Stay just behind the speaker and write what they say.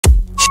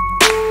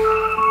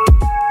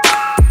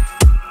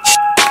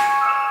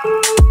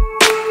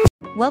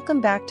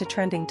Welcome back to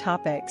Trending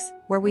Topics,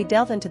 where we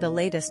delve into the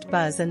latest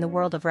buzz in the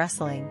world of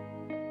wrestling.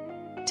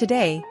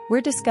 Today,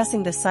 we're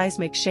discussing the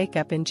seismic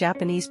shakeup in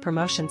Japanese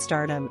promotion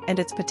Stardom and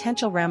its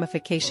potential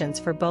ramifications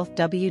for both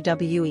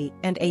WWE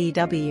and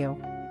AEW.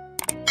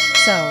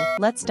 So,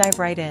 let's dive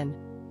right in.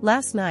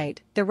 Last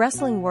night, the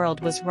wrestling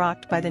world was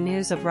rocked by the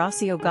news of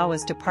Rossy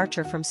Ogawa's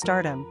departure from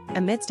Stardom,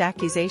 amidst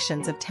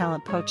accusations of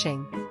talent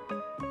poaching.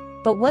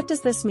 But what does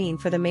this mean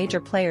for the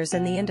major players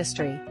in the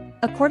industry?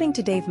 According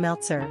to Dave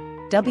Meltzer,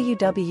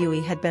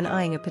 WWE had been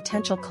eyeing a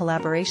potential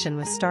collaboration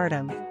with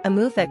Stardom, a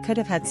move that could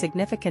have had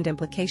significant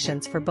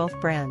implications for both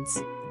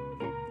brands.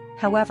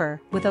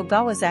 However, with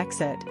Ogawa's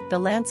exit, the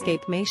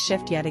landscape may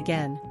shift yet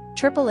again.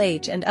 Triple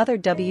H and other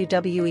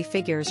WWE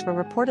figures were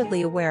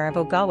reportedly aware of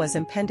Ogawa's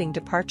impending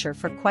departure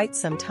for quite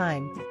some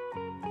time.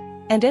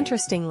 And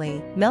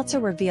interestingly, Meltzer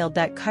revealed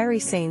that Kairi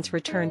Sane's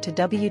return to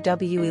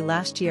WWE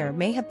last year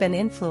may have been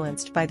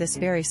influenced by this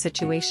very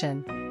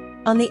situation.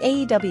 On the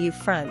AEW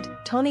front,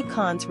 Tony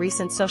Khan's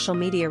recent social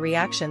media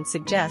reaction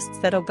suggests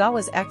that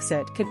Ogawa's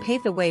exit could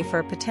pave the way for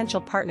a potential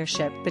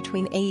partnership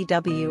between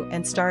AEW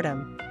and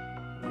Stardom.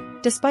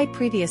 Despite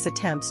previous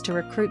attempts to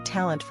recruit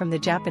talent from the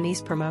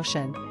Japanese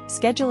promotion,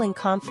 scheduling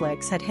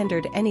conflicts had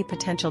hindered any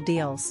potential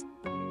deals.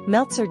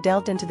 Meltzer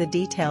delved into the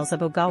details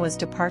of Ogawa's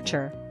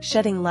departure,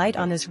 shedding light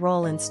on his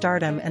role in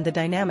Stardom and the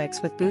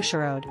dynamics with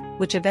Bushiroad,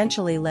 which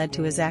eventually led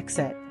to his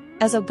exit.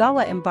 As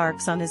Ogawa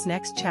embarks on his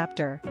next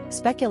chapter,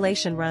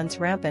 speculation runs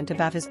rampant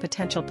about his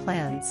potential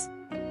plans.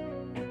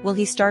 Will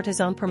he start his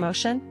own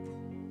promotion?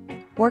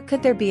 Or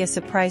could there be a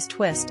surprise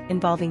twist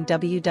involving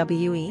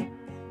WWE?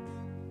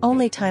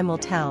 Only time will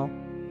tell.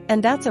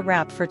 And that's a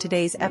wrap for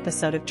today's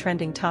episode of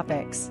Trending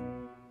Topics.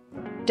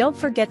 Don't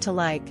forget to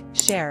like,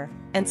 share,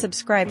 and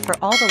subscribe for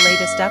all the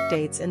latest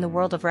updates in the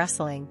world of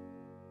wrestling.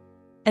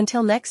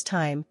 Until next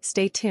time,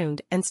 stay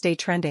tuned and stay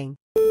trending.